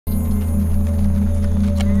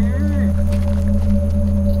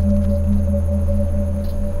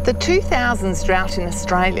The 2000s drought in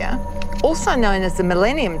Australia, also known as the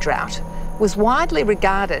Millennium Drought, was widely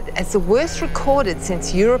regarded as the worst recorded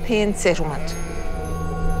since European settlement.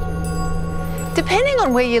 Depending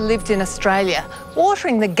on where you lived in Australia,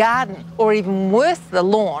 watering the garden, or even worse, the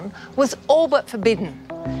lawn, was all but forbidden.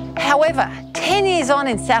 However, 10 years on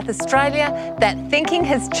in South Australia, that thinking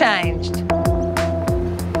has changed.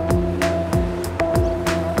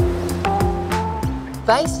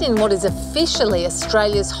 Based in what is officially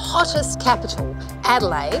Australia's hottest capital,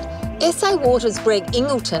 Adelaide, SA Water's Greg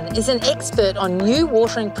Ingleton is an expert on new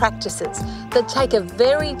watering practices that take a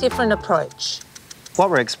very different approach. What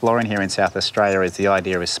we're exploring here in South Australia is the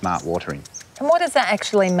idea of smart watering. And what does that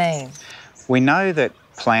actually mean? We know that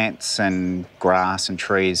plants and grass and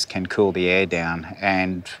trees can cool the air down,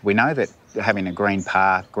 and we know that having a green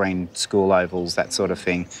park, green school ovals, that sort of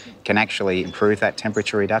thing, can actually improve that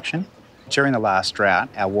temperature reduction. During the last drought,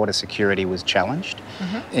 our water security was challenged.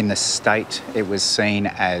 In the state, it was seen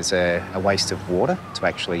as a waste of water to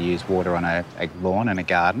actually use water on a lawn and a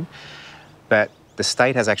garden. But the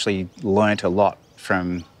state has actually learnt a lot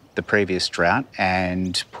from the previous drought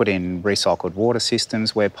and put in recycled water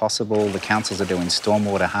systems where possible. The councils are doing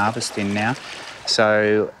stormwater harvesting now.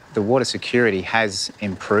 So the water security has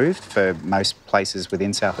improved for most places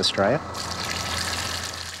within South Australia.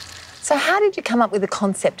 So how did you come up with the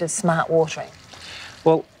concept of smart watering?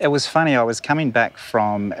 Well, it was funny. I was coming back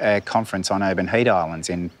from a conference on urban heat islands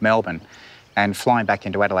in Melbourne and flying back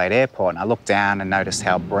into Adelaide Airport, and I looked down and noticed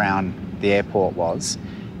how brown the airport was.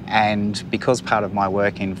 And because part of my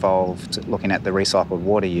work involved looking at the recycled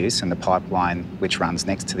water use and the pipeline which runs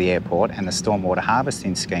next to the airport and the stormwater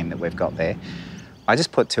harvesting scheme that we've got there, I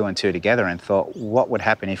just put two and two together and thought, what would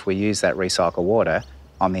happen if we use that recycled water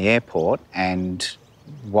on the airport, and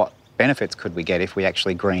what benefits could we get if we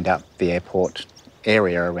actually greened up the airport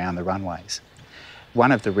area around the runways?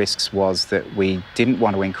 One of the risks was that we didn't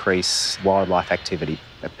want to increase wildlife activity,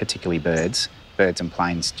 particularly birds. Birds and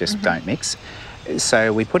planes just don't mix.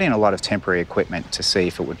 So we put in a lot of temporary equipment to see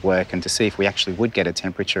if it would work and to see if we actually would get a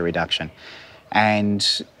temperature reduction.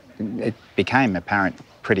 And it became apparent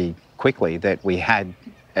pretty quickly that we had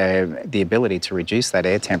the ability to reduce that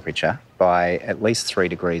air temperature by at least 3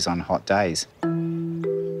 degrees on hot days.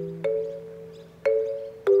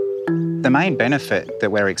 The main benefit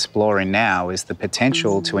that we're exploring now is the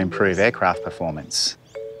potential to improve aircraft performance.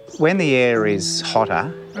 When the air is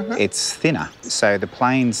hotter, it's thinner, so the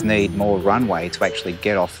planes need more runway to actually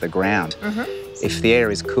get off the ground. If the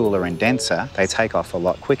air is cooler and denser, they take off a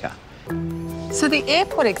lot quicker. So the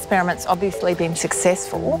airport experiment's obviously been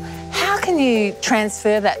successful. How can you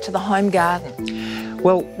transfer that to the home garden?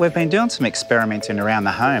 Well, we've been doing some experimenting around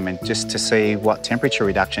the home and just to see what temperature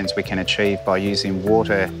reductions we can achieve by using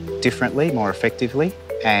water differently, more effectively,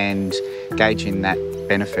 and gauging that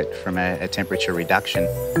benefit from a temperature reduction.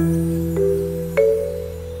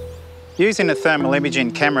 Using a thermal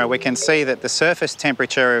imaging camera, we can see that the surface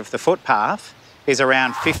temperature of the footpath is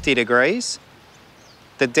around 50 degrees.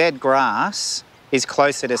 The dead grass is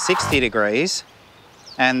closer to 60 degrees,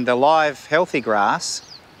 and the live, healthy grass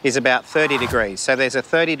is about 30 degrees. So there's a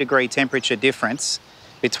 30-degree temperature difference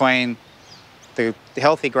between the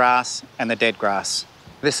healthy grass and the dead grass.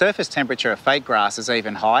 The surface temperature of fake grass is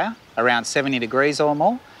even higher, around 70 degrees or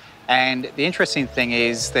more. And the interesting thing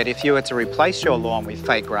is that if you were to replace your lawn with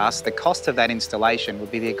fake grass, the cost of that installation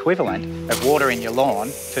would be the equivalent of watering your lawn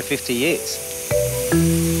for 50 years.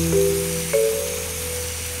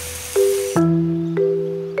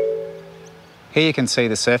 Here you can see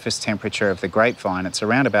the surface temperature of the grapevine. It's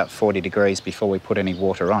around about 40 degrees before we put any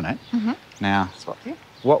water on it. Now,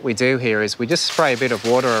 what we do here is we just spray a bit of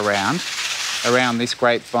water around this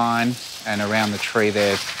grapevine and around the tree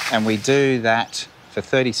there, and we do that for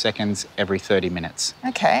 30 seconds every 30 minutes.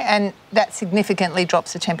 Okay, and that significantly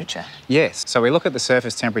drops the temperature? Yes, so we look at the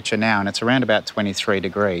surface temperature now and it's around about 23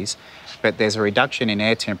 degrees, but there's a reduction in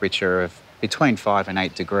air temperature of between 5 and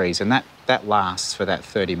 8 degrees, and that lasts for that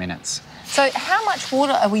 30 minutes. So how much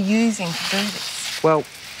water are we using to do this? Well,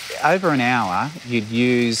 over an hour, you'd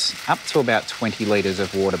use up to about 20 litres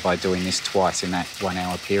of water by doing this twice in that 1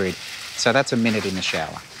 hour period. So that's a minute in the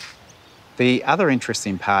shower. The other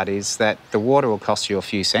interesting part is that the water will cost you a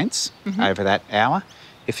few cents over that hour.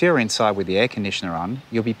 If you're inside with the air conditioner on,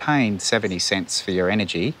 you'll be paying 70 cents for your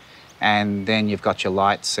energy, and then you've got your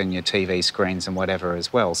lights and your TV screens and whatever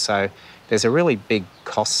as well. So there's a really big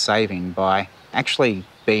cost saving by actually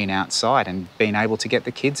being outside and being able to get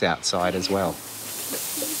the kids outside as well.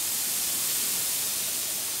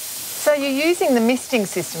 So you're using the misting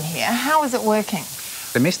system here. How is it working?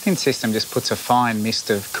 The misting system just puts a fine mist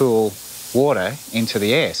of cool water into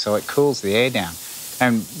the air, so it cools the air down.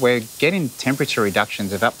 And we're getting temperature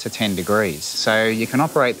reductions of up to 10 degrees. So you can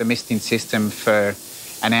operate the misting system for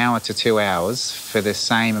an hour to 2 hours for the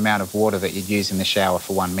same amount of water that you'd use in the shower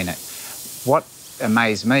for 1 minute. What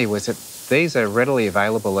amazed me was that these are readily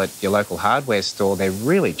available at your local hardware store. They're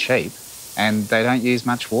really cheap and they don't use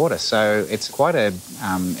much water. So it's quite an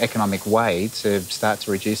economic way to start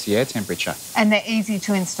to reduce the air temperature. And they're easy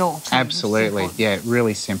to install too. Absolutely, yeah,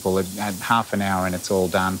 really simple. Half an hour and it's all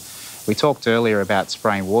done. We talked earlier about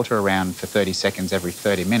spraying water around for 30 seconds every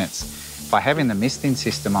 30 minutes. By having the misting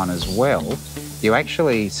system on as well, you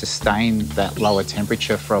actually sustain that lower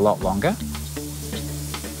temperature for a lot longer.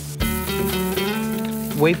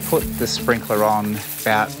 We put the sprinkler on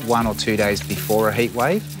about 1 or 2 days before a heat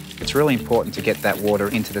wave. It's really important to get that water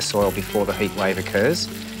into the soil before the heat wave occurs.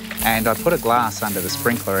 And I put a glass under the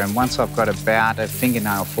sprinkler, and once I've got about a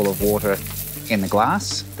fingernail full of water in the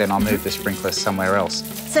glass, then I'll move the sprinkler somewhere else.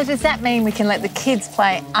 So does that mean we can let the kids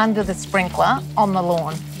play under the sprinkler on the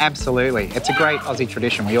lawn? Absolutely. It's a great Aussie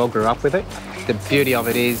tradition. We all grew up with it. The beauty of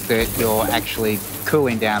it is that you're actually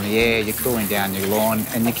cooling down the air, you're cooling down your lawn,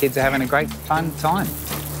 and your kids are having a great fun time.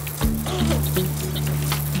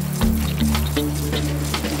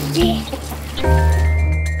 Yeah.